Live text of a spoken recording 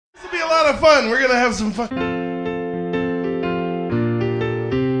lot of fun. We're going to have some fun.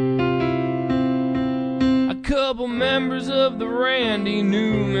 A couple members of the Randy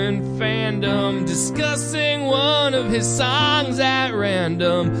Newman fandom discussing one of his songs at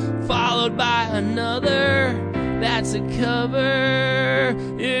random, followed by another that's a cover.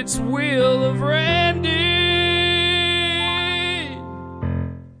 It's Wheel of Randy.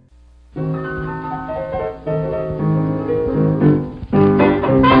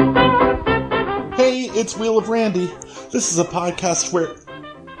 Hey, it's Wheel of Randy. This is a podcast where...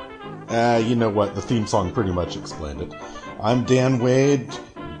 you know what? The theme song pretty much explained it. I'm Dan Wade.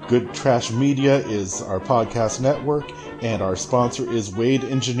 Good Trash Media is our podcast network, and our sponsor is Wade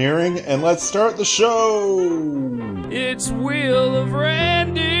Engineering. And let's start the show! It's Wheel of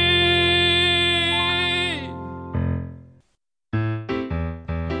Randy.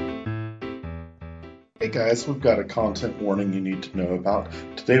 Hey guys, we've got a content warning you need to know about.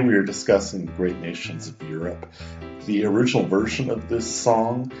 Today we are discussing the great nations of Europe. The original version of this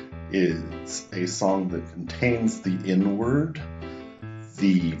song is a song that contains the N-word.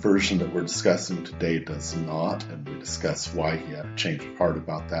 The version that we're discussing today does not, and we discuss why he had a change of heart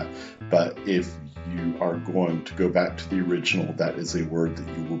about that. But if you are going to go back to the original, that is a word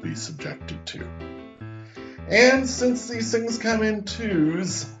that you will be subjected to. And since these things come in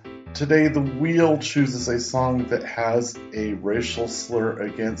twos, today the wheel chooses a song that has a racial slur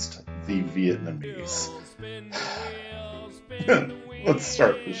against the Vietnamese. Let's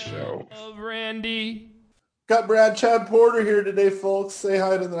start the show. Got Brad Chad Porter here today, folks. Say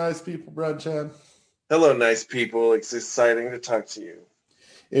hi to the nice people, Brad Chad. Hello, nice people. It's exciting to talk to you.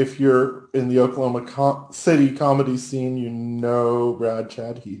 If you're in the Oklahoma City comedy scene, you know Brad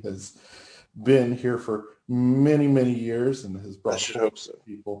Chad. He has been here for many, many years and has brought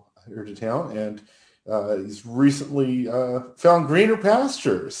people here to town. And he's recently found greener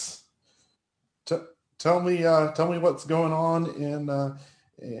pastures. Tell me what's going on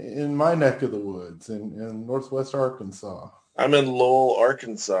in my neck of the woods in Northwest Arkansas. I'm in Lowell,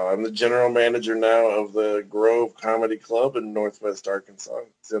 Arkansas. I'm the general manager now of the Grove Comedy Club in Northwest Arkansas.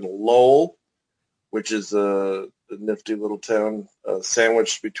 It's in Lowell, which is a nifty little town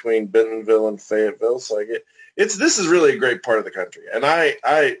sandwiched between Bentonville and Fayetteville. So this is really a great part of the country. And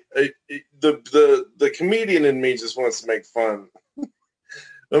the comedian in me just wants to make fun.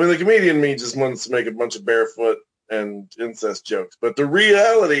 I mean, the comedian in me just wants to make a bunch of barefoot and incest jokes. But the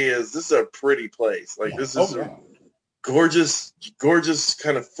reality is this is a pretty place. This is gorgeous, gorgeous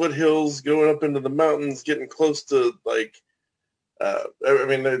kind of foothills going up into the mountains, getting close to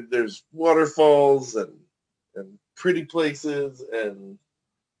there's waterfalls and pretty places. And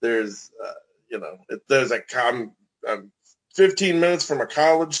there's, I'm 15 minutes from a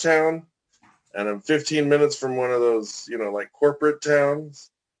college town and I'm 15 minutes from one of those, corporate towns.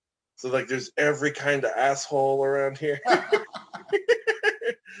 So there's every kind of asshole around here.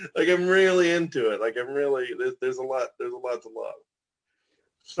 I'm really into it. There's a lot to love.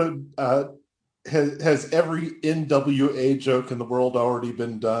 So has every NWA joke in the world already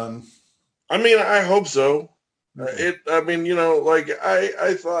been done? I mean, I hope so. Okay.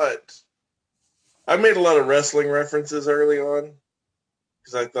 I thought I made a lot of wrestling references early on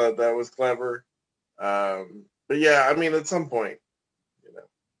because I thought that was clever. But yeah, I mean, at some point,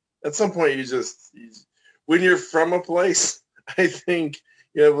 when you're from a place, I think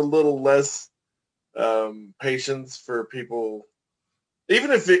you have a little less patience for people.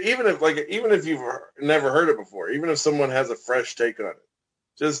 Even if you've never heard it before, even if someone has a fresh take on it,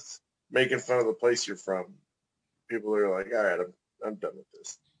 just making fun of the place you're from, people are like, all right, I'm done with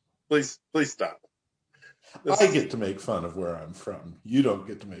this. Please stop. I get to make fun of where I'm from. You don't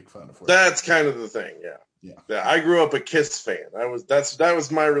get to make fun of where. That's kind of the thing, yeah. Yeah, I grew up a Kiss fan. That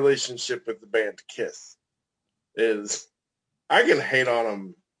was my relationship with the band Kiss. Is I can hate on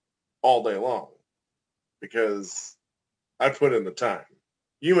them all day long because I put in the time.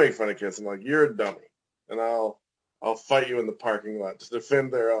 You make fun of Kiss, I'm like, you're a dummy, and I'll fight you in the parking lot to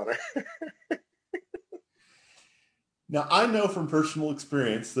defend their honor. Now, I know from personal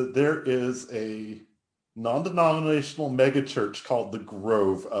experience that there is a non-denominational megachurch called the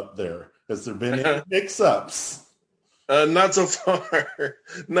Grove up there. Has there been any mix-ups? Not so far,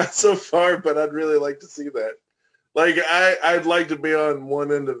 but I'd really like to see that. I'd like to be on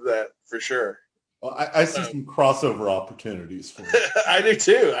one end of that for sure. Well, I see some crossover opportunities for you. I do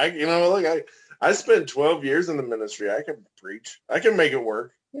too. I spent 12 years in the ministry. I can preach. I can make it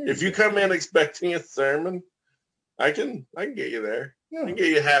work. If you come in expecting a sermon, I can get you there. Yeah. I can get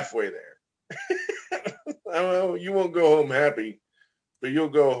you halfway there. You won't go home happy, but you'll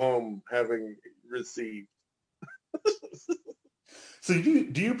go home having received. So do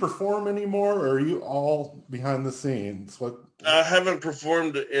you perform anymore, or are you all behind the scenes? I haven't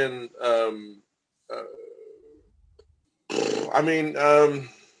performed in. I mean, I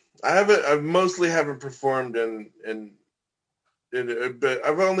haven't. I mostly haven't performed but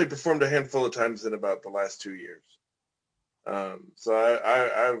I've only performed a handful of times in about the last 2 years. So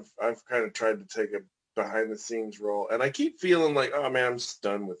I've kind of tried to take a behind the scenes role, and I keep feeling like, oh man, I'm just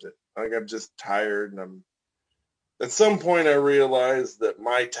done with it. Like I'm just tired, and I'm. At some point, I realized that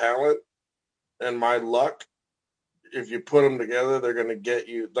my talent and my luck, if you put them together, they're going to get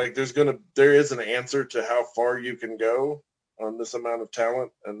you. Like there is an answer to how far you can go on this amount of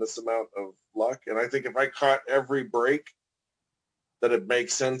talent and this amount of luck. And I think if I caught every break that it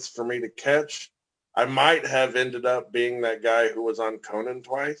makes sense for me to catch, I might have ended up being that guy who was on Conan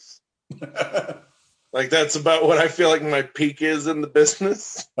twice. Like that's about what I feel like my peak is in the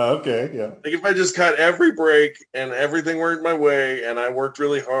business. Okay, yeah. Like if I just caught every break and everything worked my way and I worked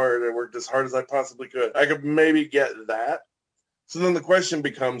really hard and worked as hard as I possibly could, I could maybe get that. So then the question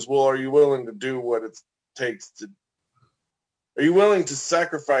becomes, well, are you willing to do what it takes to, are you willing to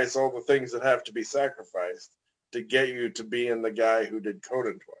sacrifice all the things that have to be sacrificed to get you to being the guy who did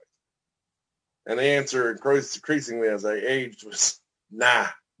Conan twice? And the answer increasingly as I aged was nah.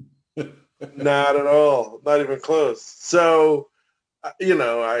 Not at all. Not even close. So,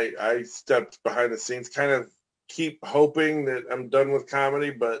 I stepped behind the scenes, kind of keep hoping that I'm done with comedy,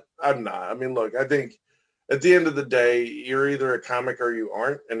 but I'm not. I mean, look, I think at the end of the day, you're either a comic or you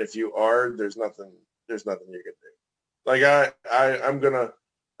aren't. And if you are, there's nothing you can do. Like I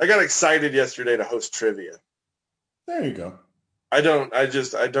got excited yesterday to host trivia. There you go.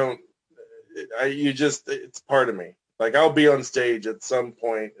 It's part of me. Like I'll be on stage at some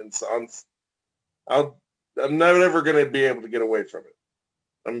point and I'm never going to be able to get away from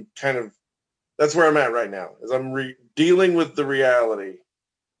it. That's where I'm at right now, is I'm dealing with the reality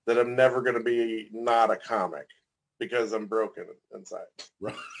that I'm never going to be not a comic because I'm broken inside.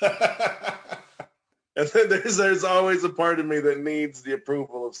 Right. And then there's always a part of me that needs the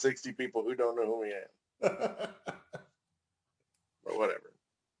approval of 60 people who don't know who I am. But whatever.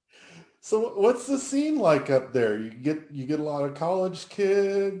 So what's the scene like up there? You get a lot of college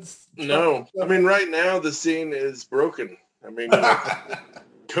kids? No. I mean, right now the scene is broken. I mean,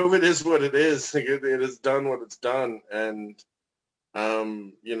 COVID is what it is. It has done what it's done. And,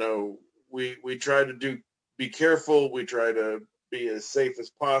 we try to be careful. We try to be as safe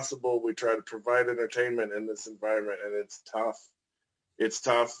as possible. We try to provide entertainment in this environment, and it's tough. It's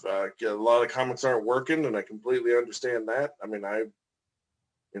tough. A lot of comics aren't working, and I completely understand that. I mean,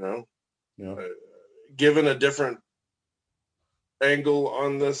 given a different angle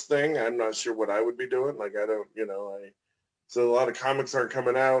on this thing, I'm not sure what I would be doing. Like, I don't, so a lot of comics aren't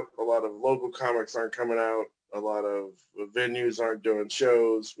coming out. A lot of local comics aren't coming out. A lot of venues aren't doing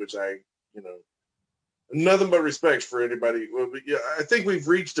shows, which nothing but respect for anybody. Well, but yeah, I think we've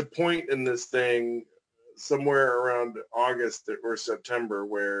reached a point in this thing somewhere around August or September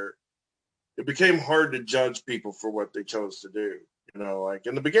where it became hard to judge people for what they chose to do. Like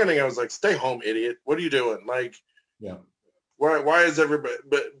in the beginning, I was like, "Stay home, idiot! What are you doing?" Like, yeah, why is everybody?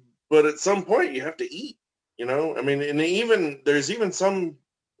 But at some point, you have to eat. I mean, and there's even some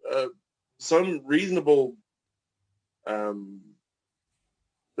reasonable.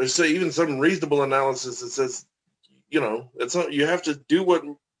 There's even some reasonable analysis that says, you have to do what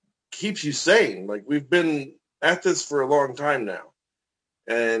keeps you sane. Like we've been at this for a long time now.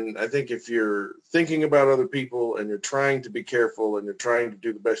 And I think if you're thinking about other people and you're trying to be careful and you're trying to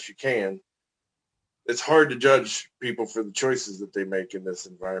do the best you can, it's hard to judge people for the choices that they make in this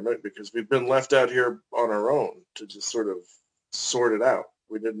environment because we've been left out here on our own to just sort of sort it out.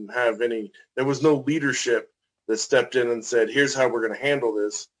 We didn't have there was no leadership that stepped in and said, here's how we're going to handle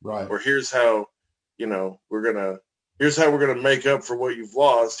this. Right. Or here's how, here's how we're going to make up for what you've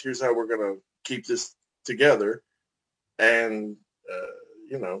lost. Here's how we're going to keep this together. And,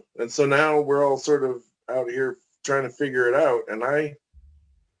 and so now we're all sort of out here trying to figure it out. And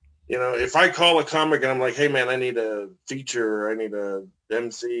if I call a comic and I'm like, hey man, I need a feature, or I need a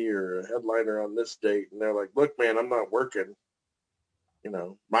MC or a headliner on this date. And they're like, look, man, I'm not working.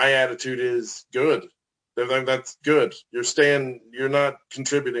 My attitude is good. That's good. You're not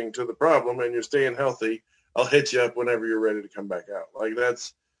contributing to the problem and you're staying healthy. I'll hit you up whenever you're ready to come back out. Like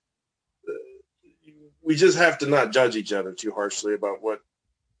we just have to not judge each other too harshly about what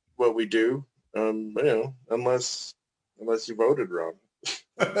we do. Unless you voted wrong.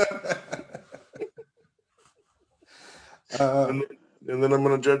 And then I'm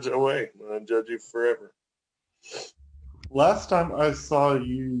going to judge away. I'm going to judge you forever. Last time I saw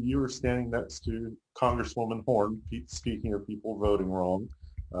you, you were standing next to Congresswoman Horn, speaking of people voting wrong,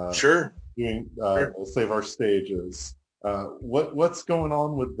 Sure. doing Sure. Save Our Stages. What's going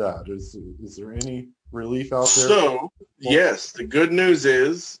on with that? Is there any relief out there? So, yes, the good news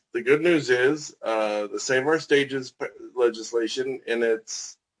is the Save Our Stages legislation in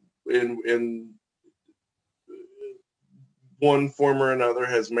one form or another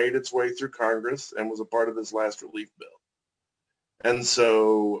has made its way through Congress and was a part of this last relief bill. And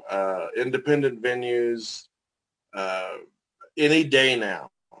so independent venues, any day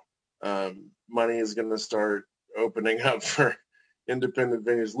now, money is going to start opening up for independent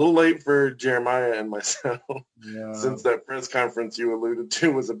venues. A little late for Jeremiah and myself, since that press conference you alluded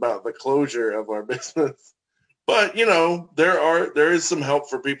to was about the closure of our business. But, there is some help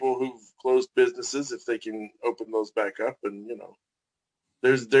for people who've closed businesses if they can open those back up. And,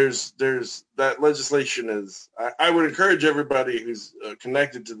 there's that legislation is, I would encourage everybody who's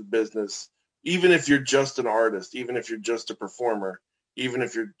connected to the business, even if you're just an artist, even if you're just a performer, even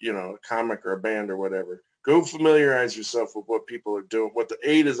if you're, a comic or a band or whatever, go familiarize yourself with what people are doing, what the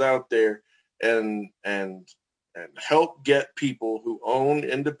aid is out there, and help get people who own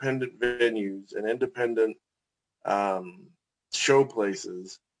independent venues and independent show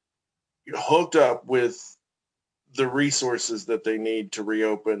places hooked up with the resources that they need to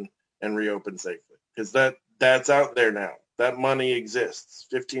reopen and reopen safely, because that's out there now. That money exists,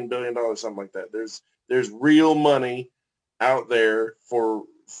 $15 billion, something like that. There's real money out there for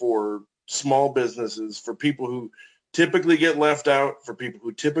small businesses, for people who typically get left out, for people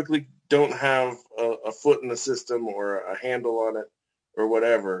who typically don't have a foot in the system or a handle on it or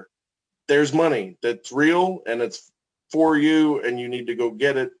whatever. There's money that's real and it's for you, and you need to go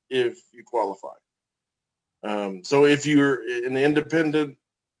get it if you qualify. So if you're an independent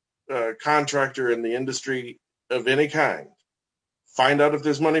contractor in the industry of any kind, find out if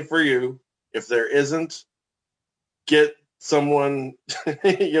there's money for you. If there isn't, get someone,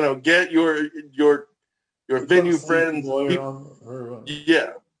 get your venue friends.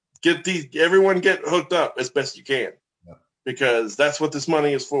 Everyone get hooked up as best you can, because that's what this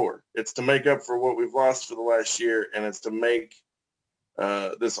money is for. It's to make up for what we've lost for the last year, and it's to make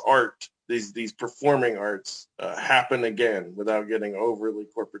this art, these performing arts, happen again without getting overly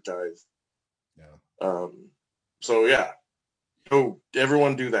corporatized. Go,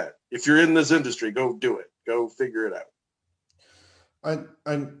 everyone do that. If you're in this industry, go do it. Go figure it out. I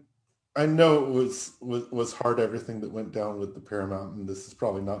know it was hard, everything that went down with the Paramount, and this is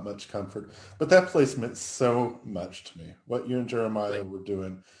probably not much comfort, but that place meant so much to me. What you and Jeremiah were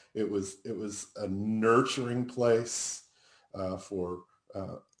doing, it was a nurturing place for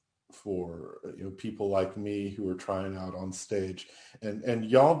people like me who are trying out on stage, and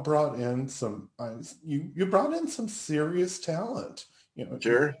y'all brought in some you brought in some serious talent.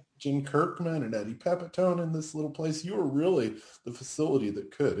 Sure. Gene Kirkman and Eddie Pepitone in this little place. You were really the facility that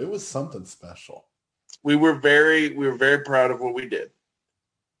could. It was something special. We were very proud of what we did.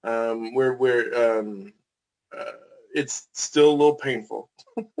 It's still a little painful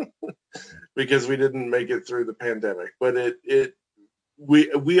because we didn't make it through the pandemic, but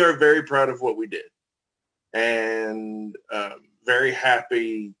we are very proud of what we did, and very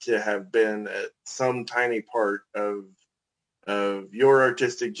happy to have been at some tiny part of your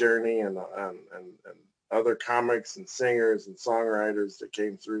artistic journey and other comics and singers and songwriters that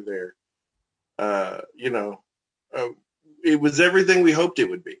came through there. It was everything we hoped it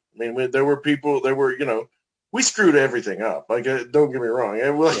would be. I mean, we screwed everything up. Like, don't get me wrong.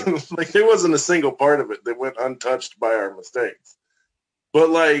 Like, there wasn't a single part of it that went untouched by our mistakes. But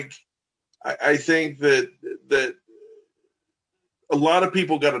I think that a lot of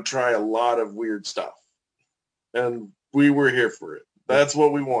people got to try a lot of weird stuff, and we were here for it. That's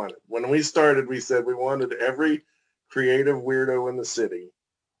what we wanted. When we started, we said we wanted every creative weirdo in the city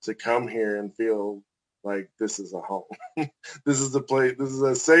to come here and feel like this is a home. This is a place. This is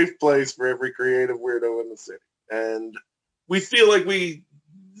a safe place for every creative weirdo in the city. And we feel like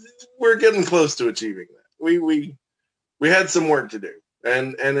we're getting close to achieving that. We had some work to do,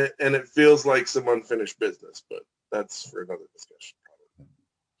 and it feels like some unfinished business, but that's for another discussion.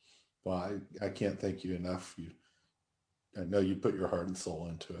 Well, I can't thank you enough. I know you put your heart and soul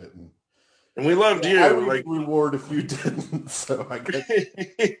into it, and we loved you. I would reward if you didn't. So I guess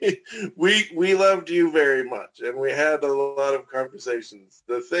we loved you very much, and we had a lot of conversations.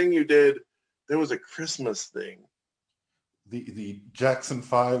 The thing you did, there was a Christmas thing. The Jackson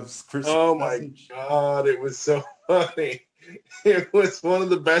 5's Christmas. Oh my God, it was so funny. It was one of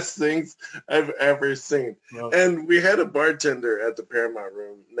the best things I've ever seen. Well, and we had a bartender at the Paramount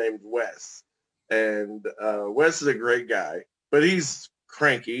Room named Wes. And Wes is a great guy, but he's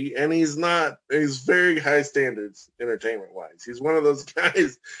cranky, and he's very high standards entertainment wise. He's one of those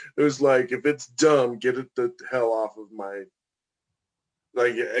guys who's like, if it's dumb, get it the hell off of my,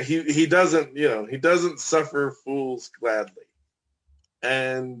 like, he doesn't suffer fools gladly.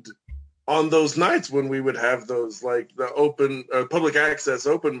 And on those nights when we would have those, like, the open public access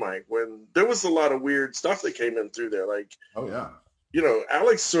open mic, when there was a lot of weird stuff that came in through there, like, oh yeah,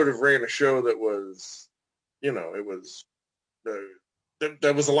 Alex sort of ran a show that was, it was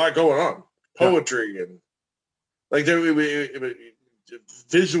there was a lot going on, poetry and like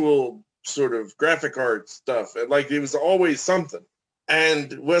visual sort of graphic art stuff, and like it was always something.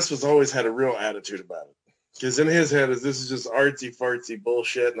 And Wes was always had a real attitude about it, because in his head this is just artsy fartsy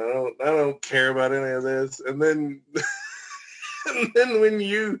bullshit, and I don't care about any of this. And then and then when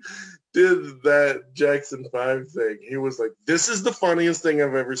you did that Jackson 5 thing, he was like, "This is the funniest thing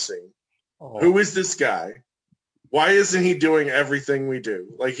I've ever seen. Oh. Who is this guy? Why isn't he doing everything we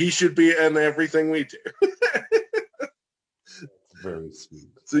do? Like, he should be in everything we do." That's very sweet.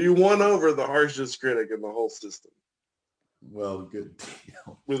 So you won over the harshest critic in the whole system. Well, good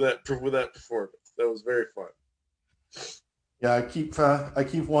deal. With that performance. That was very fun. Yeah, I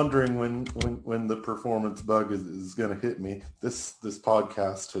keep wondering when the performance bug is going to hit me. This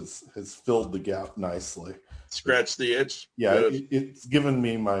podcast has filled the gap nicely. Scratch the itch. Yeah, it's given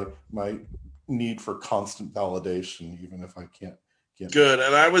me my need for constant validation, even if I can't. Good.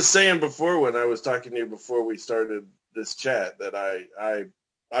 And I was saying before, when I was talking to you before we started this chat, that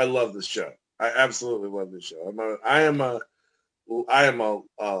I love this show. I absolutely love this show. I am a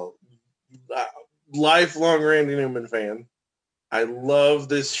lifelong Randy Newman fan. I love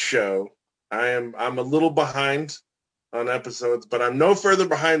this show. I'm a little behind on episodes, but I'm no further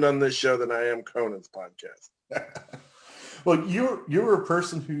behind on this show than I am Conan's podcast. Well, you're a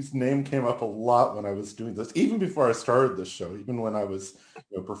person whose name came up a lot when I was doing this, even before I started this show, even when I was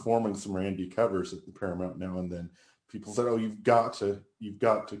performing some Randy covers at the Paramount Now and Then. People said, "Oh, you've got to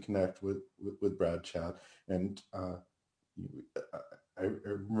connect with Brad Chad." And I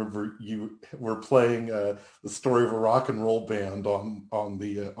remember you were playing the story of a rock and roll band on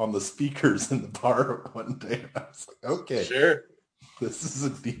the speakers in the bar one day. And I was like, "Okay, sure, this is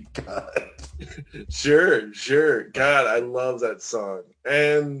a deep cut." Sure. God, I love that song.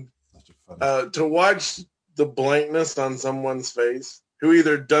 And to watch the blankness on someone's face who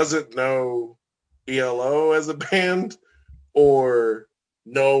either doesn't know ELO as a band or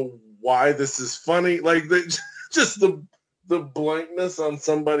know why this is funny, like just the blankness on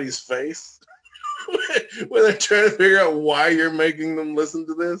somebody's face when they're trying to figure out why you're making them listen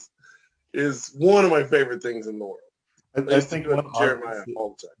to this is one of my favorite things in the world. I think Jeremiah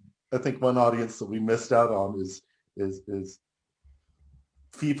all the time. I think one audience that we missed out on is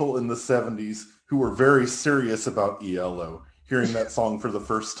people in the 70s who were very serious about ELO, hearing that song for the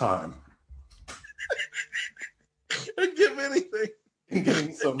first time. I'd give anything.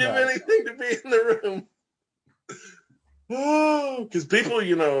 Anything to be in the room. Oh, because people,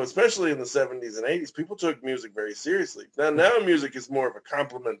 especially in the 70s and 80s, people took music very seriously. Now music is more of a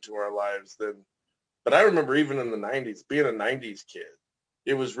compliment to our lives but I remember even in the 90s, being a 90s kid,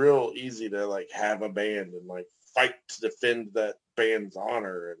 it was real easy to like have a band and like fight to defend that band's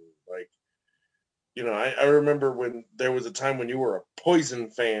honor. And like, I remember when there was a time when you were a Poison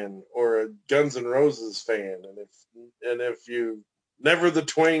fan or a Guns N' Roses fan. And if you never the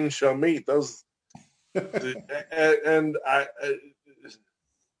twain shall meet, those, and I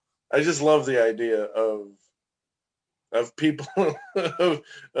just love the idea of people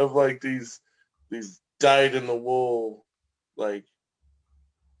of like these dyed in the wool, like,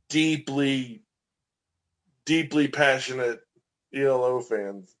 deeply passionate ELO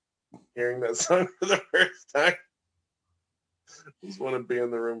fans hearing that song for the first time. Just want to be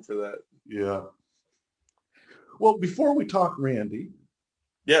in the room for that. Yeah. Well, before we talk Randy,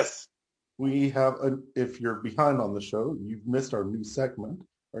 yes, we have if you're behind on the show, you've missed our new segment.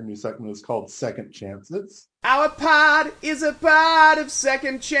 Our new segment is called Second Chances. Our pod is a pod of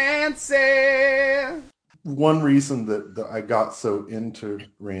second chances. One reason that I got so into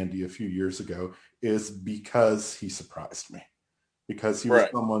Randy a few years ago is because he surprised me. Because he was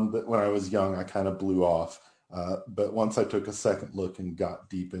someone that when I was young, I kind of blew off. But once I took a second look and got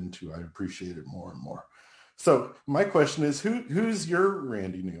deep into, I appreciated more and more. So my question is, who's your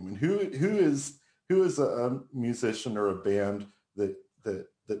Randy Newman? Who is a musician or a band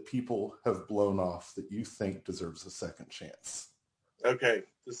that people have blown off that you think deserves a second chance? Okay.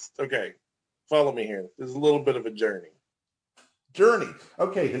 Follow me here. This is a little bit of a journey. Journey.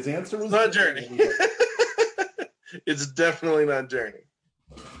 Okay, his answer was not Journey. It's definitely not Journey.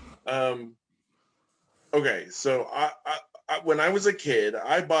 Okay, so when I was a kid,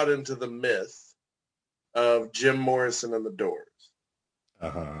 I bought into the myth of Jim Morrison and the Doors.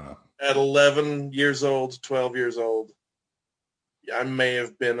 Uh-huh. At 11 years old, 12 years old, I may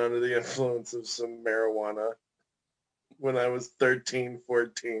have been under the influence of some marijuana when I was 13,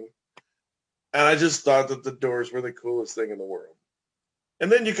 14. And I just thought that the Doors were the coolest thing in the world.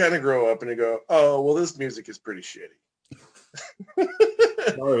 And then you kind of grow up and you go, oh, well, this music is pretty shitty.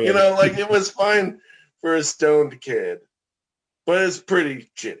 Oh, yeah. You know, like it was fine for a stoned kid, but it's pretty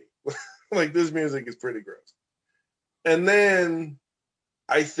shitty. Like this music is pretty gross. And then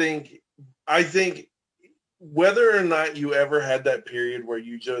I think whether or not you ever had that period where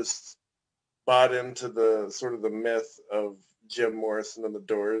you just bought into the sort of the myth of Jim Morrison and the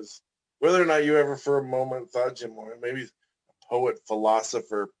Doors, whether or not you ever for a moment thought Jim Morrison, maybe a poet,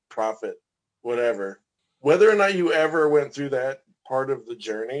 philosopher, prophet, whatever, whether or not you ever went through that part of the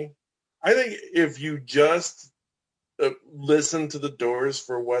journey, I think if you just listen to the Doors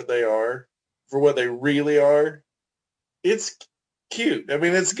for what they are, for what they really are, it's cute. I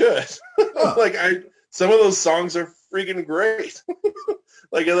mean, it's good. Like some of those songs are freaking great.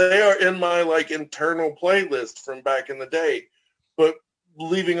 Like they are in my like internal playlist from back in the day. But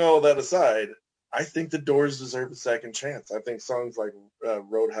leaving all that aside, I think the Doors deserve a second chance. I think songs like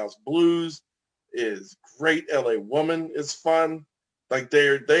Roadhouse Blues is great. LA Woman is fun. Like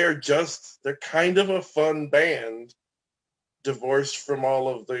they're kind of a fun band, divorced from all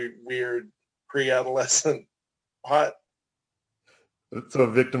of the weird pre-adolescent pot. So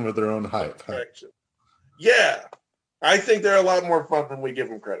a victim of their own hype. Huh? Yeah, I think they're a lot more fun than we give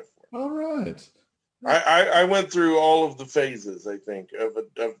them credit for. All right. I went through all of the phases, I think, of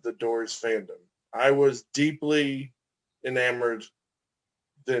the Doors fandom. I was deeply enamored,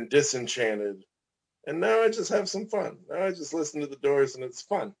 then disenchanted, and now I just have some fun. Now I just listen to the Doors, and it's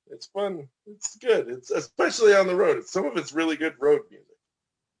fun. It's fun. It's good. It's especially on the road. Some of it's really good road music.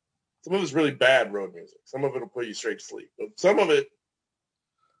 Some of it's really bad road music. Some of it will put you straight to sleep, but some of it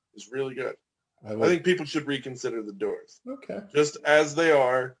is really good. I think people should reconsider the Doors. Okay. Just as they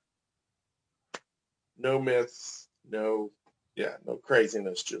are. No myths, no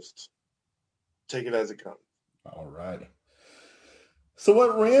craziness. Just take it as it comes. All righty. So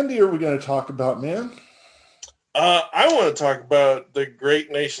what Randy are we going to talk about, man? I want to talk about The Great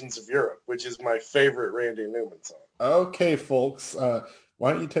Nations of Europe, which is my favorite Randy Newman song. Okay, folks.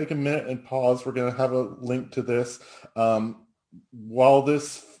 Why don't you take a minute and pause? We're going to have a link to this. While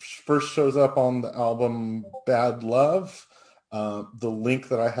this first shows up on the album Bad Love, the link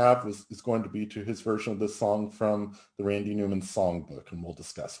that I have is going to be to his version of this song from the Randy Newman songbook, and we'll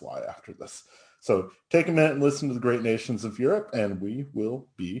discuss why after this. So take a minute and listen to The Great Nations of Europe, and we will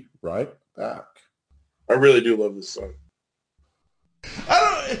be right back. I really do love this song.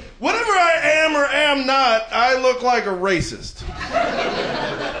 Whatever I am or am not, I look like a racist.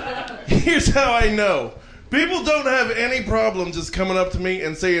 Here's how I know. People don't have any problem just coming up to me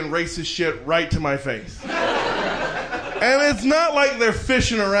and saying racist shit right to my face. And it's not like they're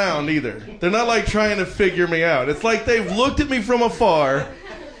fishing around either. They're not like trying to figure me out. It's like they've looked at me from afar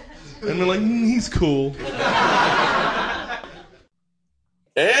and they're like, he's cool.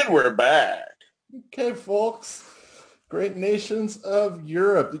 And we're back. Okay, folks. Great Nations of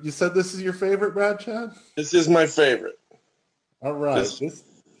Europe. You said this is your favorite, Brad Chad? This is my favorite. All right.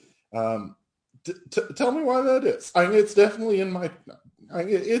 Tell me why that is. I mean, it's definitely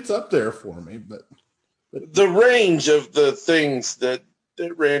it's up there for me, but the range of the things that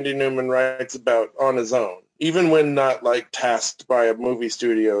Randy Newman writes about on his own, even when not like tasked by a movie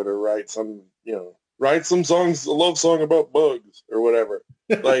studio to write some songs, a love song about bugs or whatever,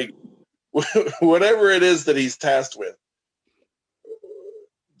 like whatever it is that he's tasked with,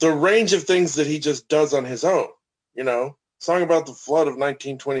 the range of things that he just does on his own, song about the flood of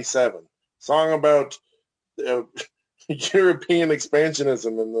 1927, song about European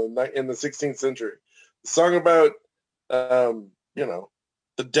expansionism in the 16th century, song about the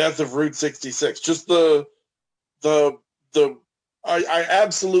death of Route 66. Just I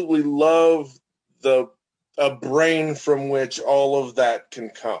absolutely love a brain from which all of that can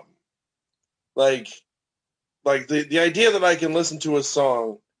come. Like the idea that I can listen to a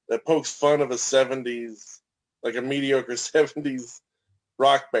song that pokes fun of a 70s, like a mediocre 70s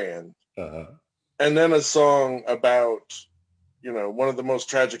rock band, and then a song about one of the most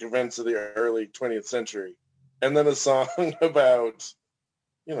tragic events of the early 20th century, and then a song about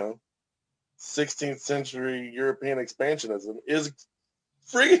 16th century European expansionism is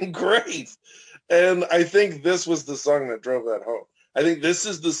freaking great. And I think this was the song that drove that home. I think this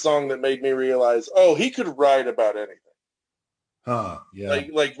is the song that made me realize, he could write about anything. Yeah.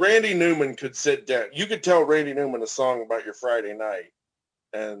 Like Randy Newman could sit down. You could tell Randy Newman a song about your Friday night,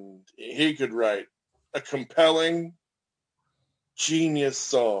 and he could write a compelling, genius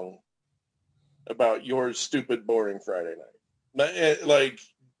song about your stupid, boring Friday night. Like,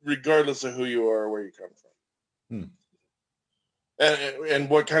 regardless of who you are or where you come from. And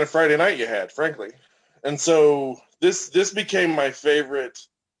what kind of Friday night you had, frankly. And so this became my favorite.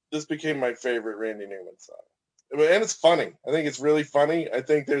 This became my favorite Randy Newman song, and it's funny. I think it's really funny. I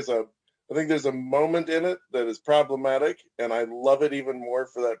think there's a moment in it that is problematic, and I love it even more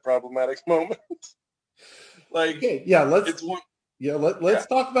for that problematic moment. Like, okay, yeah, let's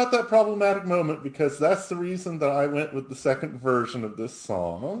talk about that problematic moment, because that's the reason that I went with the second version of this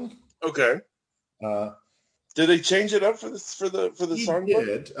song. Okay. Did they change it up for this for the songbook?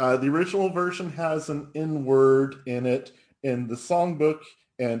 Did. The original version has an N word in it. In the songbook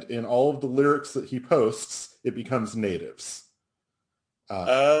and in all of the lyrics that he posts, it becomes natives. So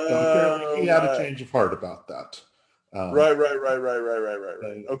apparently he had a change of heart about that. Right.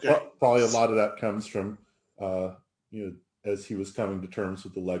 Okay. Probably a lot of that comes from, as he was coming to terms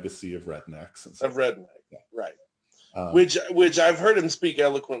with the legacy of rednecks. And of redneck, yeah. Right. Which I've heard him speak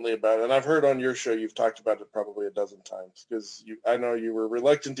eloquently about, and I've heard on your show you've talked about it probably a dozen times, because I know you were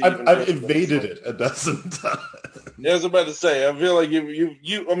reluctant to even. I've evaded it a dozen times. Yeah, I was about to say, I feel like you've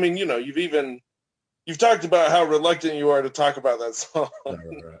talked about how reluctant you are to talk about that song.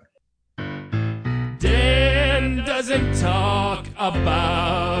 Right. Dan doesn't talk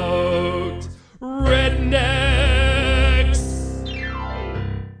about rednecks.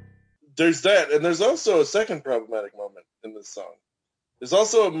 There's that, and there's also a second problematic moment in this song. There's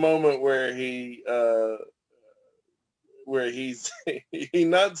also a moment where he's he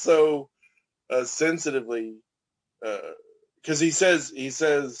not so sensitively, because he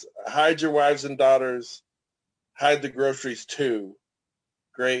says hide your wives and daughters, hide the groceries too,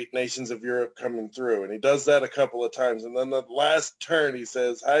 great nations of Europe coming through, and he does that a couple of times, and then the last turn he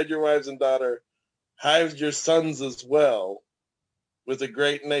says hide your wives and daughter, hide your sons as well. With the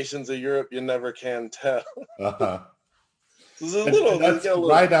great nations of Europe, you never can tell. Uh-huh. So that's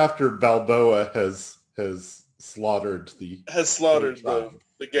right after Balboa has slaughtered the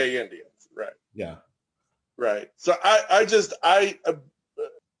gay Indians, right? Yeah, right. So I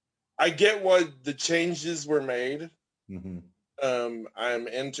get why the changes were made. Mm-hmm. I'm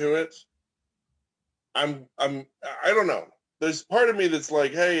into it. I don't know. There's part of me that's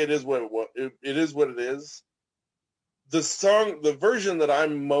like, hey, it is what it is. The version that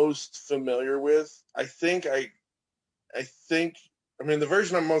I'm most familiar with, the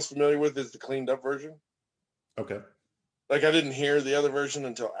version I'm most familiar with is the cleaned up version. Okay. Like, I didn't hear the other version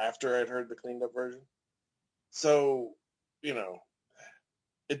until after I'd heard the cleaned up version. So,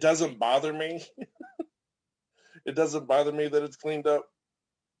 it doesn't bother me. It doesn't bother me that it's cleaned up.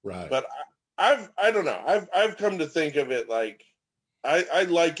 Right. But I don't know. I've come to think of it like, I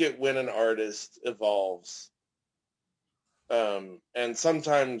like it when an artist evolves. And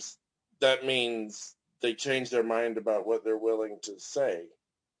sometimes that means they change their mind about what they're willing to say.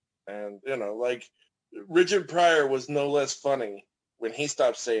 And, like Richard Pryor was no less funny when he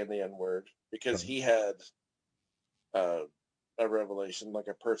stopped saying the N-word, because he had a revelation, like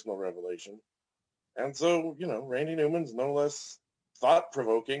a personal revelation. And so, Randy Newman's no less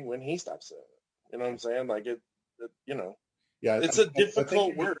thought-provoking when he stops saying it. You know what I'm saying? Like, yeah, it's a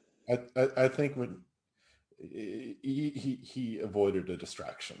difficult word. I think when he avoided a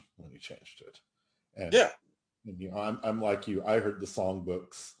distraction when he changed it. And, yeah. And, I'm like you. I heard the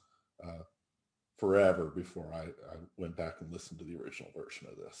songbooks forever before I went back and listened to the original version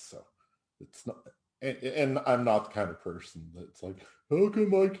of this. So it's not, and I'm not the kind of person that's like, how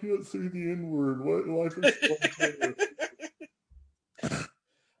come I can't say the N-word? Why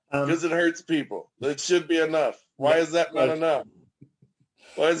because it hurts people. It should be enough. Why is that not enough?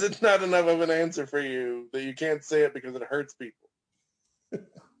 Why is it not enough of an answer for you that you can't say it because it hurts people?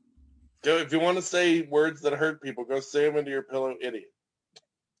 Go, if you want to say words that hurt people, go say them into your pillow, idiot.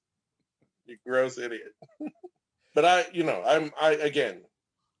 You gross idiot. But I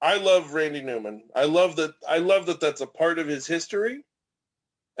love Randy Newman. I love that that's a part of his history,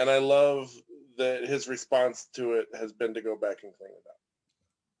 and I love that his response to it has been to go back and clean it up.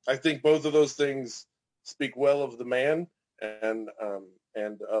 I think both of those things speak well of the man and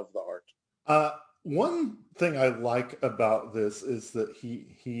of the art. One thing I like about this is that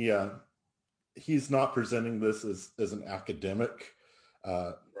he's not presenting this as an academic.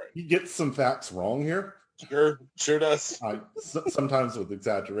 Right. He gets some facts wrong here. Sure does. Sometimes with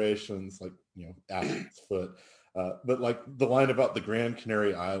exaggerations, like Athens foot. But like the line about the Grand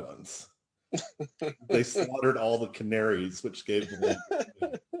Canary Islands, They slaughtered all the canaries, which gave the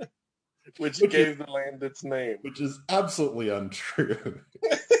land which gave the land its name. Which is absolutely untrue.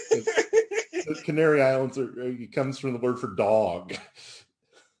 The Canary Islands it comes from the word for dog.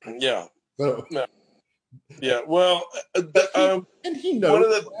 Yeah. So, no. Yeah. Well, and he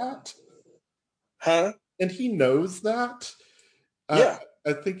knows that. Huh? And he knows that. Yeah.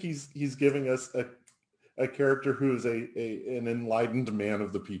 I think he's giving us a character who is an enlightened man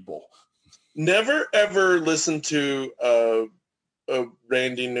of the people. Never ever listen to a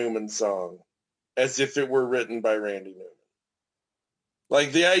Randy Newman song as if it were written by Randy Newman.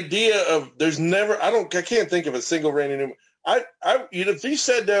 Like the idea of I can't think of a single Randy Newman. If you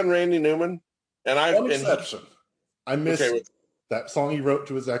sat down Randy Newman One exception. I miss that song he wrote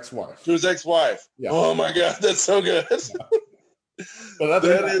to his ex-wife. To his ex-wife. Yeah. Oh my God, that's so good. Yeah. But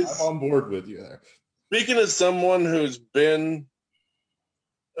I'm on board with you there. Speaking of someone who's been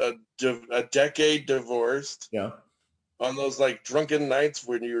a decade divorced. Yeah. On those like drunken nights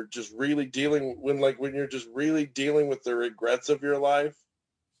when you're just really dealing with the regrets of your life,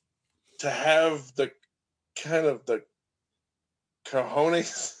 to have the kind of the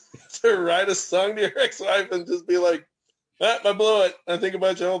cojones to write a song to your ex-wife and just be like, I blew it. I think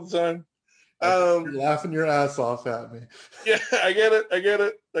about you all the time. You're laughing your ass off at me. Yeah, I get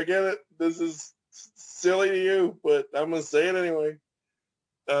it. This is silly to you, but I'm going to say it anyway.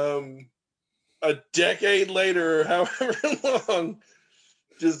 A decade later, or however long,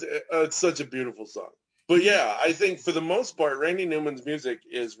 just it's such a beautiful song. But yeah, I think for the most part, Randy Newman's music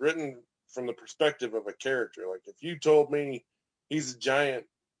is written from the perspective of a character. Like if you told me he's a giant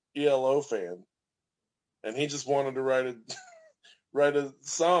ELO fan and he just wanted to write a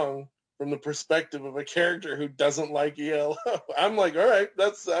song from the perspective of a character who doesn't like ELO, I'm like, all right,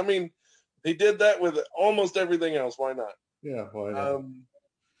 he did that with almost everything else. Why not? Yeah, why not?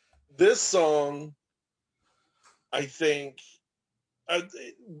 This song, I think,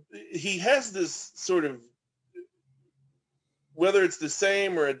 he has this sort of, whether it's the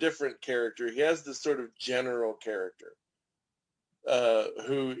same or a different character, he has this sort of general character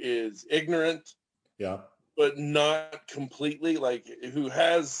who is ignorant, yeah, but not completely, like who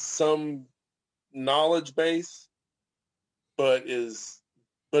has some knowledge base, but is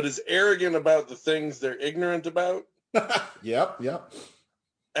arrogant about the things they're ignorant about. Yep.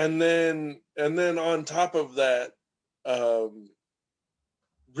 And then on top of that,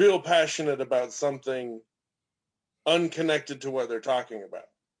 real passionate about something unconnected to what they're talking about.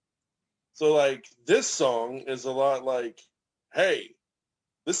 So like this song is a lot like, hey,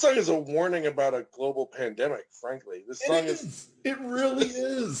 this song is a warning about a global pandemic, frankly. This song it really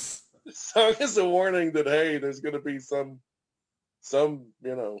is. This song is a warning that, hey, there's going to be some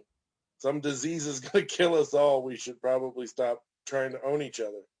disease is going to kill us all. We should probably stop trying to own each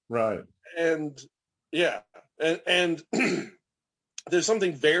other. Right. And yeah. And there's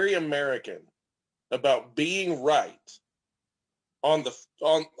something very American about being right at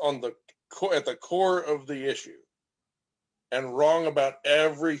the core of the issue and wrong about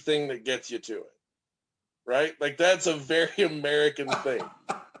everything that gets you to it. Right? Like that's a very American thing.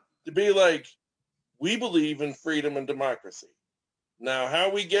 To be like, we believe in freedom and democracy. Now,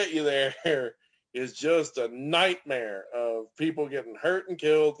 how we get you there is just a nightmare of people getting hurt and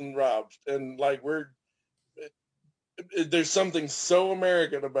killed and robbed. And like there's something so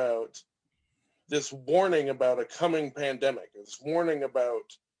American about this warning about a coming pandemic, this warning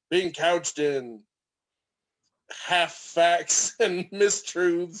about being couched in half facts and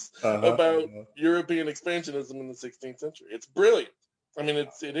mistruths about European expansionism in the 16th century. It's brilliant. I mean,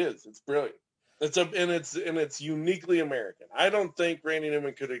 it's brilliant. It's uniquely American. I don't think Randy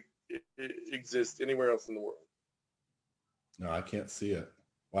Newman could exist anywhere else in the world. No, I can't see it.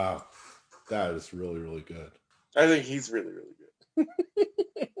 Wow, that is really, really good. I think he's really, really good.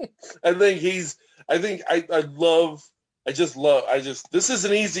 This is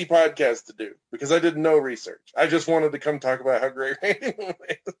an easy podcast to do because I did no research. I just wanted to come talk about how great Randy Newman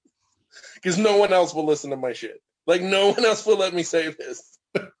is because no one else will listen to my shit. Like no one else will let me say this.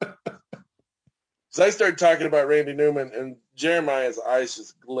 So I started talking about Randy Newman, and Jeremiah's eyes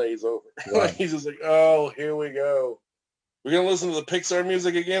just glaze over. Right. He's just like, "Oh, here we go. We're gonna listen to the Pixar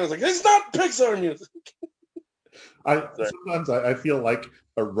music again." I was like, "It's not Pixar music." Sometimes I feel like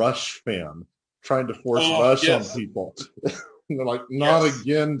a Rush fan trying to force Rush on people. They're like, "Not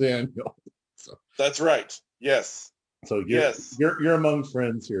again, Daniel." So, that's right. Yes. So you're among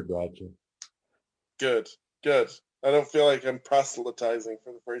friends here, Bradshaw. Good. I don't feel like I'm proselytizing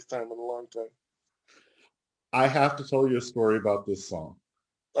for the first time in a long time. I have to tell you a story about this song.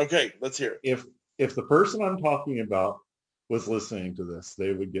 Okay, let's hear it. If the person I'm talking about was listening to this,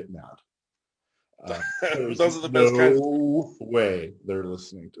 they would get mad. There's Those are the best kinds. no way they're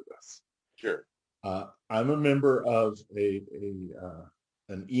listening to this. Sure. I'm a member of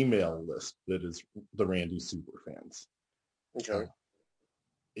an email list that is the Randy Superfans. Okay.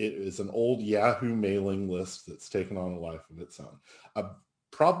 It is an old Yahoo mailing list that's taken on a life of its own.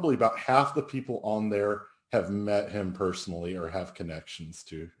 Probably about half the people on there have met him personally or have connections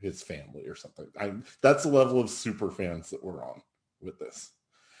to his family or something. That's the level of super fans that we're on with this.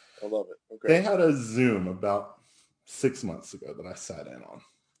 I love it. Okay. They had a Zoom about 6 months ago that I sat in on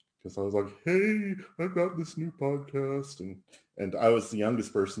because I was like, hey, I've got this new podcast. And I was the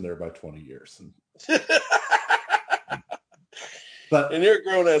youngest person there by 20 years. And you're a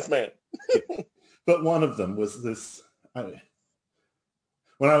grown-ass man. But one of them was this...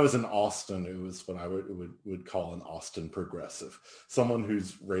 when I was in Austin, it was what I would call an Austin progressive. Someone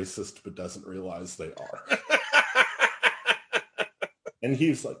who's racist but doesn't realize they are. And he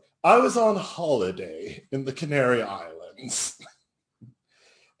was like, I was on holiday in the Canary Islands.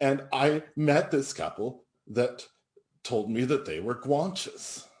 And I met this couple that told me that they were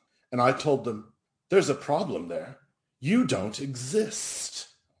Guanches. And I told them, there's a problem there. You don't exist.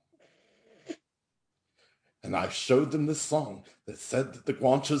 And I showed them this song that said that the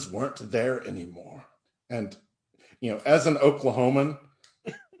Guanches weren't there anymore. And, as an Oklahoman,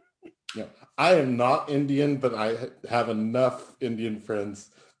 I am not Indian, but I have enough Indian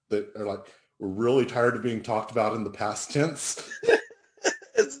friends that are like, we're really tired of being talked about in the past tense.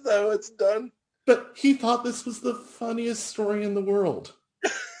 As though it's done. But he thought this was the funniest story in the world.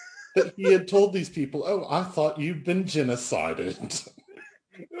 That he had told these people, oh, I thought you'd been genocided.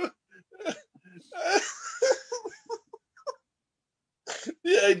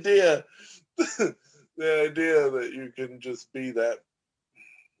 The idea that you can just be that.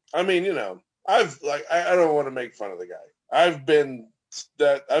 I mean, I don't want to make fun of the guy. I've been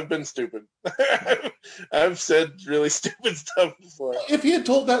stupid. I've said really stupid stuff before. If he had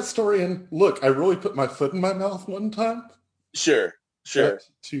told that story and look, I really put my foot in my mouth one time. Sure.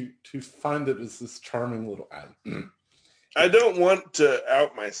 To find it as this charming little ad. I don't want to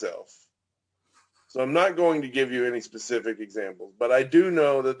out myself. So I'm not going to give you any specific examples, but I do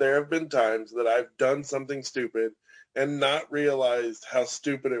know that there have been times that I've done something stupid and not realized how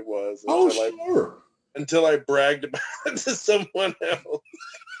stupid it was until I bragged about it to someone else.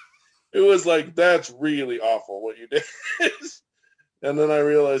 It was like, that's really awful what you did. And then I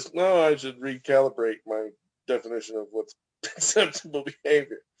realized, no, I should recalibrate my definition of what's acceptable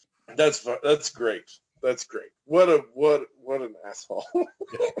behavior. That's great. That's great. What an asshole.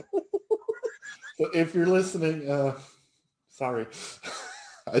 So if you're listening, sorry.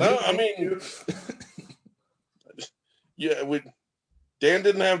 Dan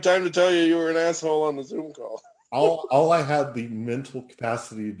didn't have time to tell you were an asshole on the Zoom call. All I had the mental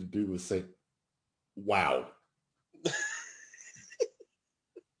capacity to do was say, wow.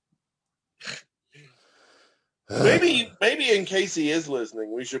 Maybe in case he is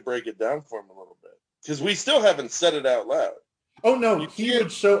listening, we should break it down for him a little bit. Because we still haven't said it out loud. Oh, no, he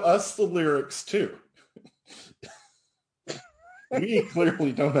would show us the lyrics, too. We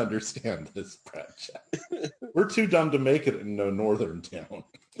clearly don't understand this, Brad Jack. We're too dumb to make it in no northern town.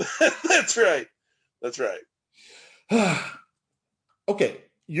 That's right. Okay,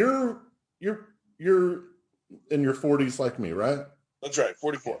 you're in your 40s like me, right? That's right,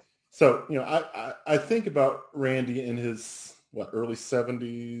 44. So, I think about Randy in his, early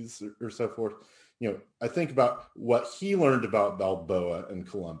 70s or so forth. I think about what he learned about Balboa and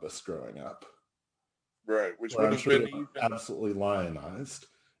Columbus growing up. Right, which would have been absolutely lionized.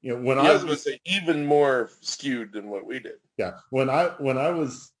 I was going to say even more skewed than what we did. Yeah, when I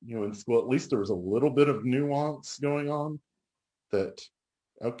was in school, at least there was a little bit of nuance going on. That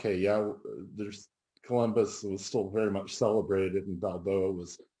there's Columbus was still very much celebrated, and Balboa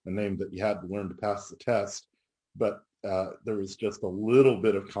was a name that you had to learn to pass the test. But there was just a little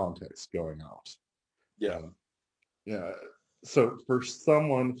bit of context going out. Yeah. So for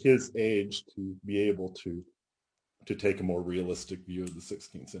someone his age to be able to take a more realistic view of the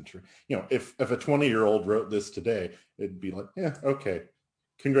 16th century, if a 20-year-old wrote this today, it'd be like, yeah, okay,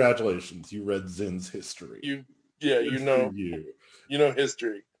 congratulations, you read Zinn's history. You know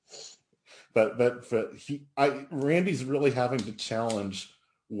history. But Randy's really having to challenge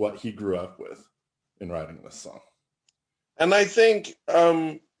what he grew up with in writing this song. And I think,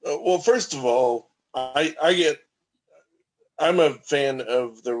 first of all, I'm a fan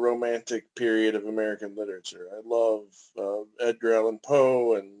of the Romantic period of American literature. I love Edgar Allan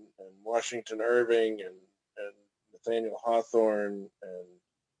Poe and Washington Irving and Nathaniel Hawthorne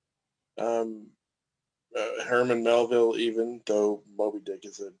and Herman Melville, even though Moby Dick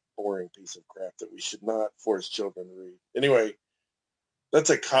is a boring piece of crap that we should not force children to read. Anyway, that's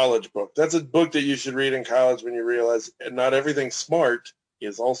a college book. That's a book that you should read in college when you realize not everything smart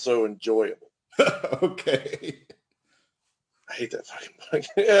is also enjoyable. Okay. I hate that fucking book.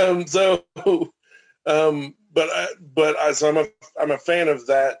 So I'm a fan of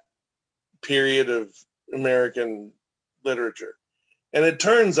that period of American literature. And it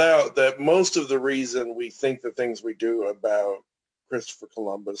turns out that most of the reason we think the things we do about Christopher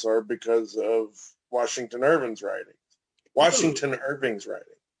Columbus are because of Washington Irving's writing,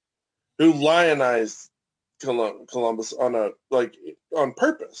 who lionized Columbus on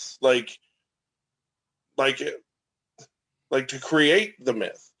purpose, like to create the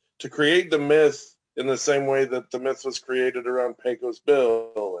myth in the same way that the myth was created around Pecos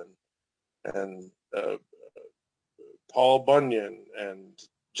Bill and Paul Bunyan and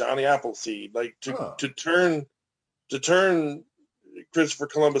Johnny Appleseed, to turn Christopher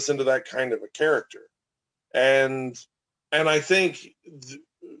Columbus into that kind of a character. And I think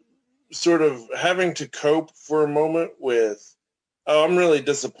sort of having to cope for a moment with, I'm really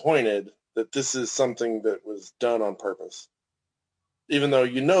disappointed that this is something that was done on purpose. Even though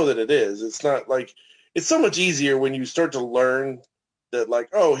you know that it is. It's not like, it's so much easier when you start to learn that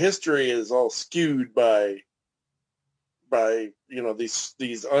history is all skewed by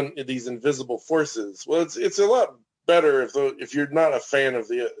these invisible forces. Well, it's a lot better if you're not a fan of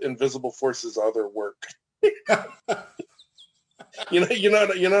the invisible forces' other work. you know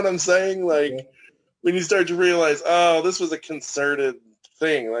what I'm saying? When you start to realize, oh, this was a concerted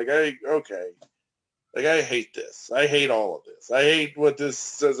thing. I hate this. I hate all of this. I hate what this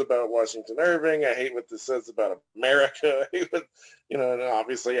says about Washington Irving. I hate what this says about America. I hate and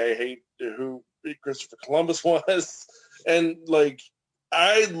obviously I hate who Christopher Columbus was. And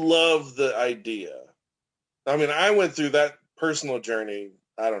I love the idea. I mean, I went through that personal journey,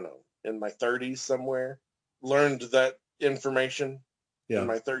 I don't know, in my 30s somewhere, learned that information in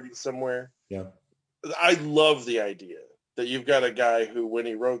my 30s somewhere. Yeah. I love the idea that you've got a guy who, when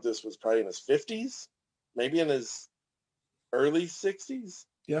he wrote this, was probably in his 50s, maybe in his early 60s.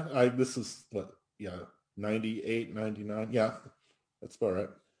 Yeah, this is 98, 99. Yeah, that's about right.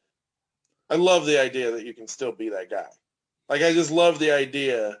 I love the idea that you can still be that guy. I just love the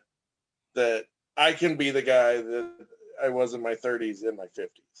idea that I can be the guy that I was in my 30s, in my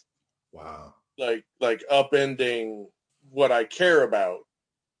 50s. Wow. Like upending what I care about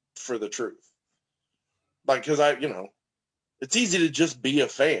for the truth. Because it's easy to just be a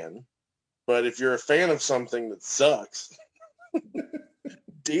fan, but if you're a fan of something that sucks,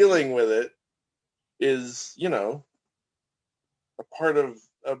 dealing with it is, a part of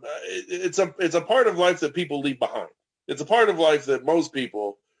it's a part of life that people leave behind. It's a part of life that most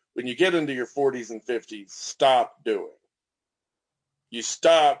people, when you get into your 40s and 50s, stop doing. You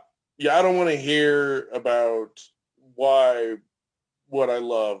stop. Yeah, I don't want to hear about why what I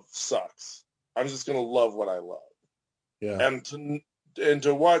love sucks. I'm just going to love what I love. Yeah. And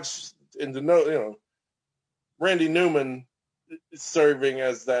to watch and to know, Randy Newman serving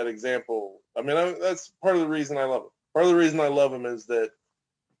as that example. I mean, that's part of the reason I love him. Part of the reason I love him is that,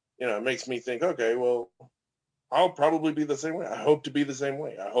 it makes me think, okay, well, I'll probably be the same way. I hope to be the same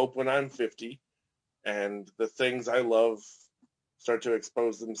way. I hope when I'm 50 and the things I love start to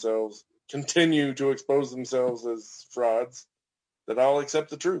continue to expose themselves as frauds, that I'll accept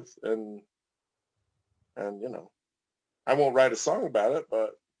the truth. And I won't write a song about it,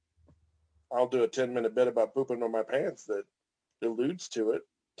 but I'll do a 10-minute bit about pooping on my pants that alludes to it.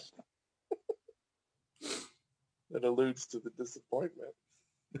 That alludes to the disappointment.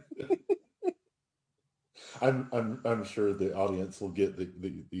 I'm sure the audience will get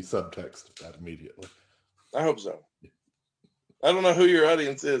the subtext of that immediately. I hope so. I don't know who your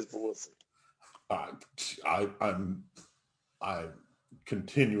audience is, but we'll see. I'm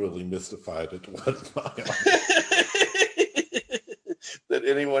continually mystified at what my that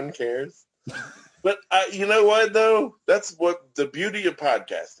anyone cares. But you know what, though? That's what the beauty of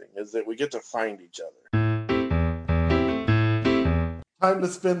podcasting is, that we get to find each other. Time to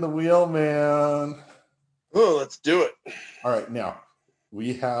spin the wheel, man. Oh, let's do it. All right, now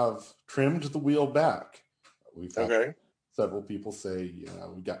we have trimmed the wheel back. We've had several people say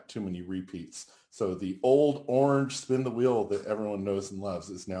we got too many repeats. So the old orange spin the wheel that everyone knows and loves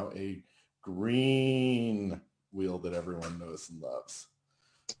is now a green wheel that everyone knows and loves.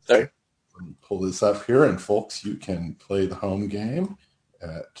 Okay. Pull this up here, and folks, you can play the home game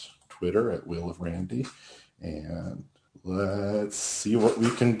at Twitter at Wheel of Randy, and let's see what we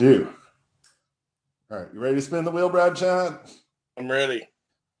can do. All right, you ready to spin the wheel, Bradshaw? I'm ready.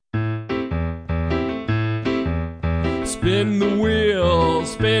 Spin the wheel,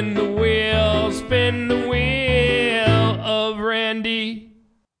 spin the wheel, spin the wheel of Randy.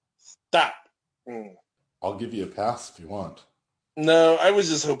 Stop. I'll give you a pass if you want. No, I was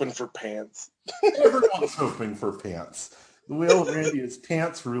just hoping for pants. Everyone's hoping for pants. The wheel of Randy is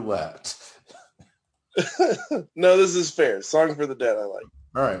pants roulette. No, this is fair. Song for the Dead I like.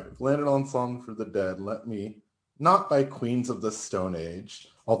 All right, landed on Song for the Dead. Let me, not by Queens of the Stone Age,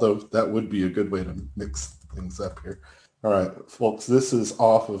 although that would be a good way to mix things up here. All right, folks, this is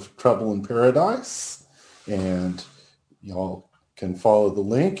off of Trouble in Paradise, and y'all can follow the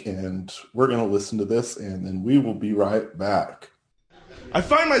link, and we're going to listen to this, and then we will be right back. I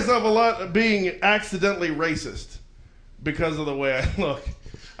find myself a lot being accidentally racist because of the way I look.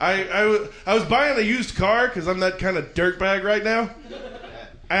 I was buying a used car because I'm that kind of dirtbag right now.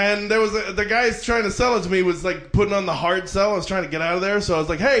 And there was the guys trying to sell it to me was like putting on the hard sell. I was trying to get out of there. So I was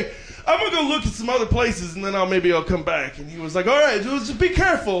like, hey, I'm going to go look at some other places and then I'll come back. And he was like, all right, just be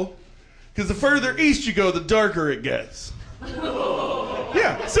careful because the further east you go, the darker it gets.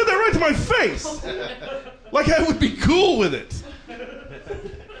 Yeah, said that right to my face. Like I would be cool with it.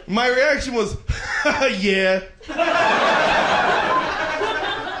 My reaction was, yeah.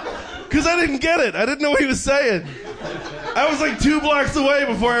 Because I didn't get it. I didn't know what he was saying. I was like 2 blocks away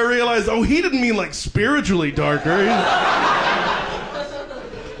before I realized, oh, he didn't mean like spiritually darker.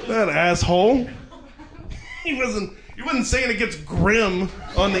 That asshole. He wasn't saying it gets grim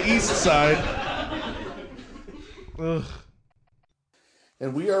on the east side. Ugh.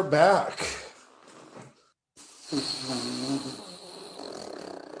 And we are back.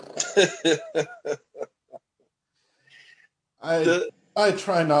 I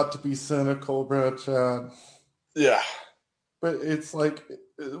try not to be cynical, bro, Chad. Yeah. But it's like,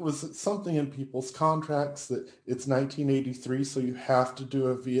 it was something in people's contracts that it's 1983, so you have to do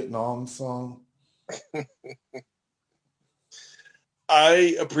a Vietnam song.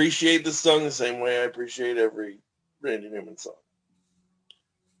 I appreciate this song the same way I appreciate every Randy Newman song.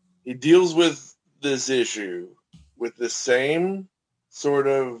 He deals with this issue with the same sort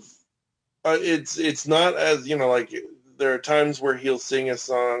of, it's not as, like, there are times where he'll sing a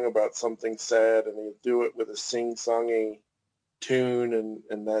song about something sad and he'll do it with a sing-songy tune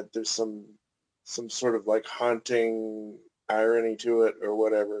and that there's some sort of like haunting irony to it or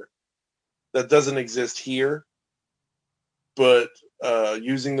whatever that doesn't exist here. But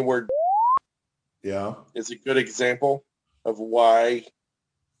using the word is a good example of why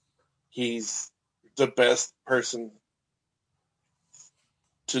he's the best person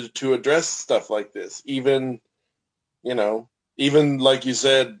to address stuff like this. Even like you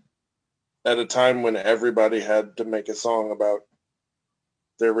said, at a time when everybody had to make a song about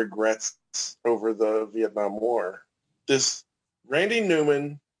their regrets over the Vietnam War. This Randy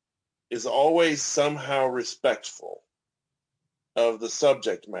Newman is always somehow respectful of the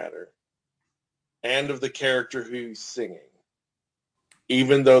subject matter and of the character who's singing,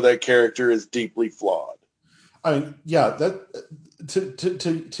 even though that character is deeply flawed. I mean, yeah, that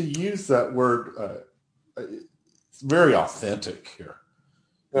to use that word, it's very authentic here.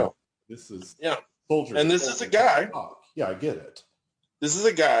 Yeah. This is soldiers, and this is a guy. Yeah, I get it. This is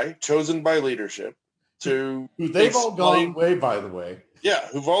a guy chosen by leadership who they've all gone away, by the way. Yeah,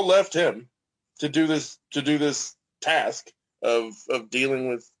 who've all left him to do this task of dealing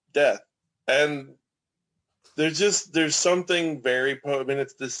with death. And there's something very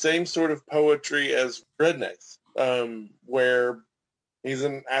it's the same sort of poetry as Rednecks, where he's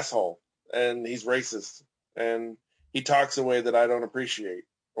an asshole and he's racist and he talks a way that I don't appreciate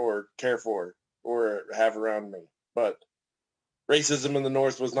or care for or have around me. But racism in the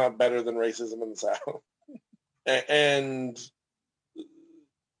North was not better than racism in the South. And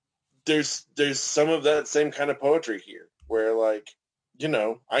there's some of that same kind of poetry here where, like,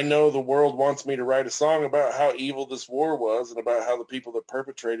 I know the world wants me to write a song about how evil this war was and about how the people that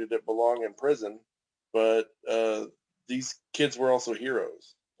perpetrated it belong in prison. But these kids were also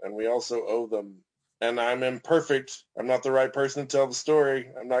heroes and we also owe them. And I'm imperfect. I'm not the right person to tell the story.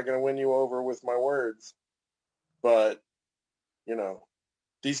 I'm not going to win you over with my words. But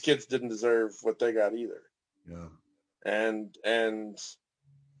these kids didn't deserve what they got either. Yeah. And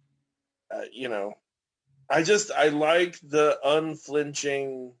I like the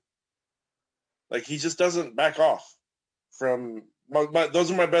unflinching, like, he just doesn't back off from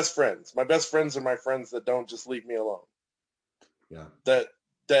those are my best friends. My best friends are my friends that don't just leave me alone. Yeah.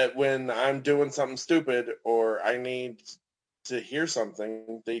 That when I'm doing something stupid or I need to hear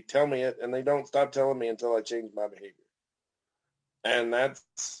something, they tell me it and they don't stop telling me until I change my behavior. And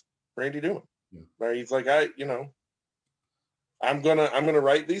that's Randy Newman. Yeah. Where he's like, I'm gonna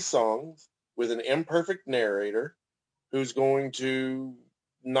write these songs with an imperfect narrator who's going to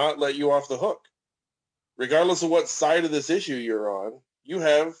not let you off the hook. Regardless of what side of this issue you're on, you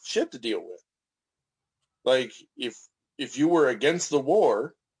have shit to deal with. Like, if you were against the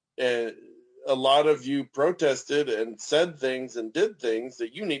war, and a lot of you protested and said things and did things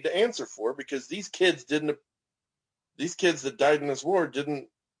that you need to answer for, because these kids that died in this war didn't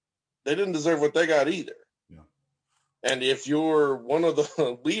deserve what they got either. Yeah. And if you're one of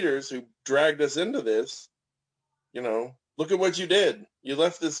the leaders who dragged us into this, look at what you did. You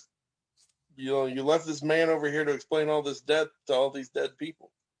left this man over here to explain all this death to all these dead people.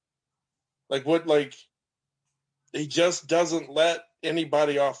 He just doesn't let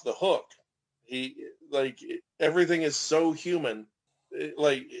anybody off the hook. Everything is so human.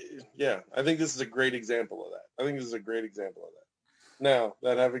 I think this is a great example of that. Now,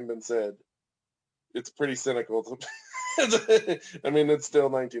 that having been said, it's pretty cynical. I mean, it's still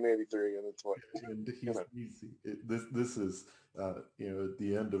 1983, and it's what. This is at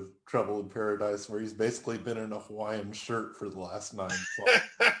the end of Trouble in Paradise, where he's basically been in a Hawaiian shirt for the last 9 songs.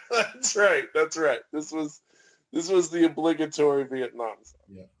 That's right. This was the obligatory Vietnam song.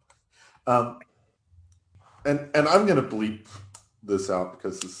 Yeah. And I'm going to bleep this out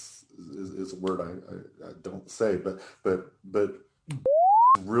because this is a word I don't say, but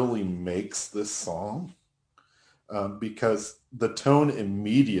really makes this song. Because the tone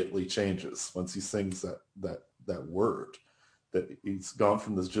immediately changes once he sings that word. That he's gone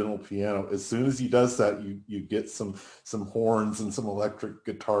from this gentle piano. As soon as he does that, you get some horns and some electric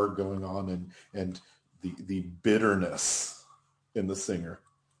guitar going on, and the bitterness in the singer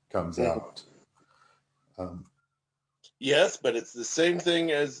comes out. Yes, but it's the same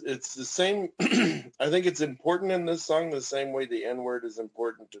thing as it's the same. I think it's important in this song the same way the N-word is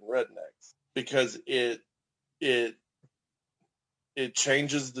important in Rednecks, because it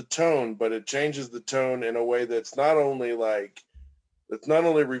changes the tone, but it changes the tone in a way that's not only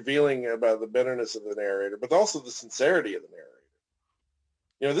revealing about the bitterness of the narrator, but also the sincerity of the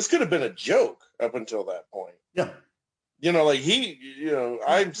narrator. This could have been a joke up until that point. Yeah.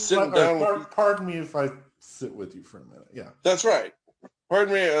 I'm sitting down. Pardon me if I sit with you for a minute. Yeah. That's right.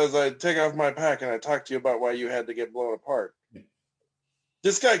 Pardon me as I take off my pack and I talk to you about why you had to get blown apart. Yeah.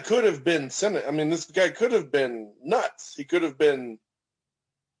 This guy could have been this guy could have been nuts. He could have been,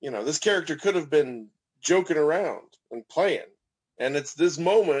 this character could have been joking around and playing. And it's the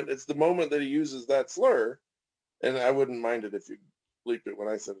moment that he uses that slur. And I wouldn't mind it if you bleeped it when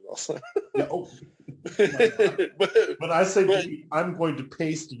I said it also. Yeah, but I say I'm going to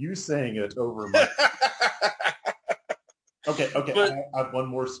paste you saying it over my... Okay. But, I have one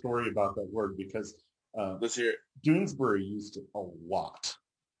more story about that word, because let's hear it. Doonesbury used it a lot.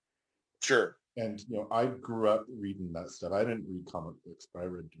 Sure. And, I grew up reading that stuff. I didn't read comic books, but I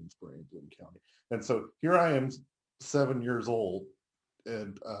read Doonesbury in Boone County. And so here I am, 7 years old,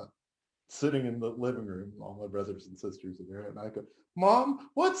 and sitting in the living room, all my brothers and sisters are there, and I go, "Mom,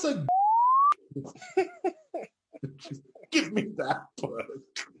 what's a..." Just give me that book.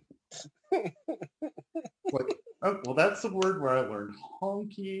 Well, that's the word where I learned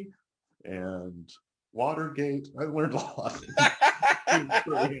honky and Watergate. I learned a lot in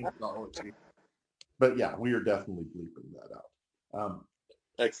anthology. But yeah, we are definitely bleeping that out.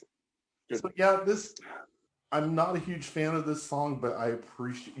 Excellent. Good. So yeah, I'm not a huge fan of this song, but I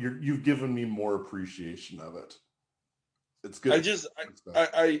appreciate you've given me more appreciation of it. It's good.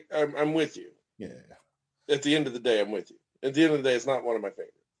 I'm with you. Yeah. At the end of the day, I'm with you. At the end of the day, it's not one of my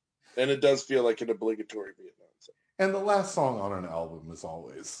favorites. And it does feel like an obligatory Vietnam song. And the last song on an album is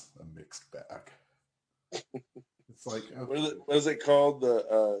always a mixed bag. It's like, okay. What is it called?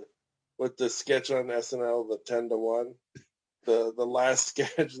 The sketch on SNL, the 10-1, the last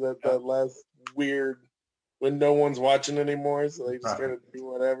sketch, that last weird, when no one's watching anymore, so they just kind of do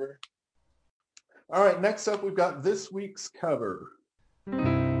whatever. All right, next up we've got this week's cover.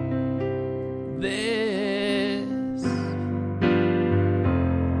 This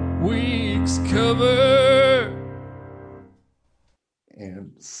week's cover.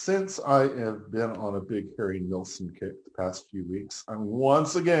 And since I have been on a big Harry Nilsson kick the past few weeks, I'm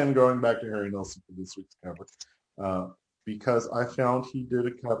once again going back to Harry Nilsson for this week's cover, because I found he did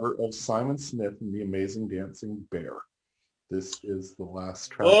a cover of Simon Smith and the Amazing Dancing Bear. This is the last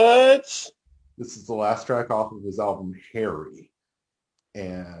track. What? This is the last track off of his album Harry,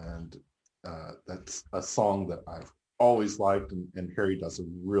 and that's a song that I've always liked, and Harry does a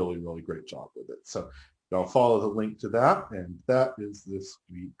really, really great job with it. So y'all follow the link to that, and that is this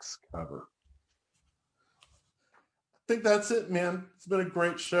week's cover. I think that's it, man. It's been a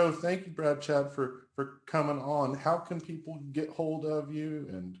great show. Thank you, Brad Chad, for coming on. How can people get hold of you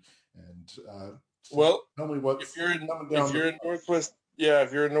and Well, Tell me what's if you're in coming down. if you're in Northwest, yeah,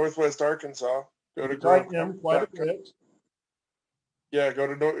 if you're in Northwest Arkansas, go to quite a bit. Yeah, go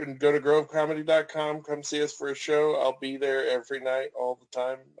to grovecomedy.com. Come see us for a show. I'll be there every night, all the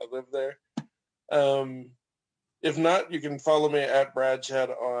time. I live there. If not, you can follow me at Brad Chad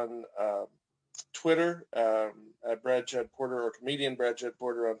on Twitter, at Brad Chad Porter, or comedian Brad Chad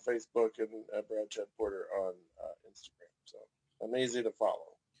Porter on Facebook, and at Brad Chad Porter on Instagram. So I'm easy to follow.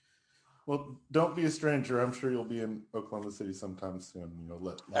 Well, don't be a stranger. I'm sure you'll be in Oklahoma City sometime soon.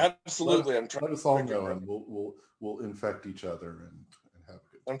 Absolutely. Let us all know, and we'll infect each other and have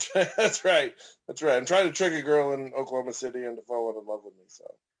a good time. That's right. I'm trying to trick a girl in Oklahoma City into falling in love with me. So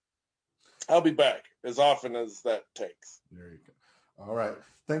I'll be back as often as that takes. There you go. All right.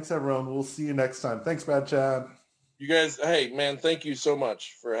 Thanks, everyone. We'll see you next time. Thanks, Brad Chad. You guys, hey, man, thank you so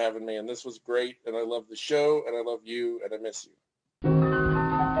much for having me. And this was great. And I love the show, and I love you, and I miss you.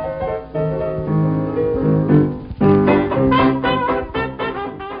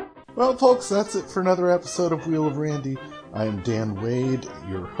 Well, folks, that's it for another episode of Wheel of Randy. I am Dan Wade,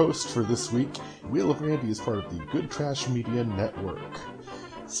 your host for this week. Wheel of Randy is part of the Good Trash Media Network.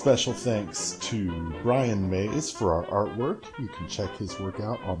 Special thanks to Brian Mays for our artwork. You can check his work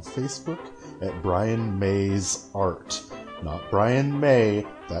out on Facebook at Brian Mays Art. Not Brian May,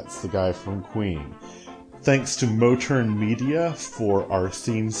 that's the guy from Queen. Thanks to Moturn Media for our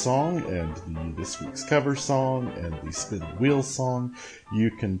theme song and this week's cover song and the Spin the Wheel song. You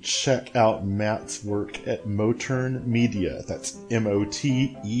can check out Matt's work at Moturn Media. That's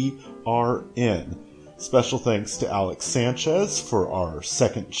Motern. Special thanks to Alex Sanchez for our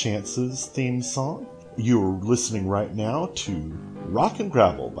Second Chances theme song. You're listening right now to Rock and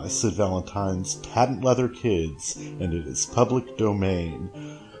Gravel by Sid Valentine's Patent Leather Kids, and it is public domain.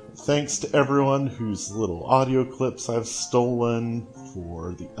 Thanks to everyone whose little audio clips I've stolen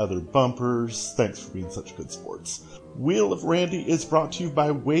for the other bumpers. Thanks for being such good sports. Wheel of Randy is brought to you by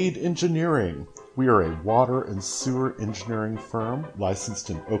Wade Engineering. We are a water and sewer engineering firm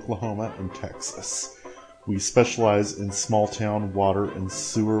licensed in Oklahoma and Texas. We specialize in small-town water and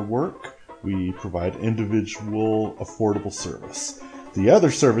sewer work. We provide individual, affordable service. The other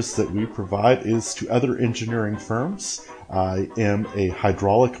service that we provide is to other engineering firms. I am a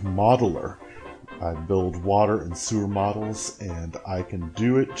hydraulic modeler. I build water and sewer models, and I can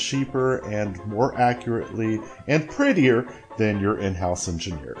do it cheaper and more accurately and prettier than your in-house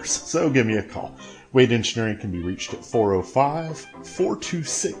engineers. So give me a call. Wade Engineering can be reached at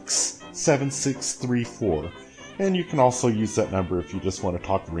 405-426-7634. And you can also use that number if you just want to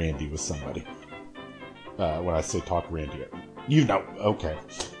talk Randy with somebody. When I say talk Randy, you know. Okay.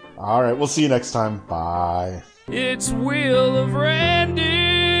 All right, we'll see you next time. Bye. It's Wheel of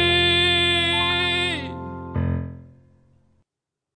Randy.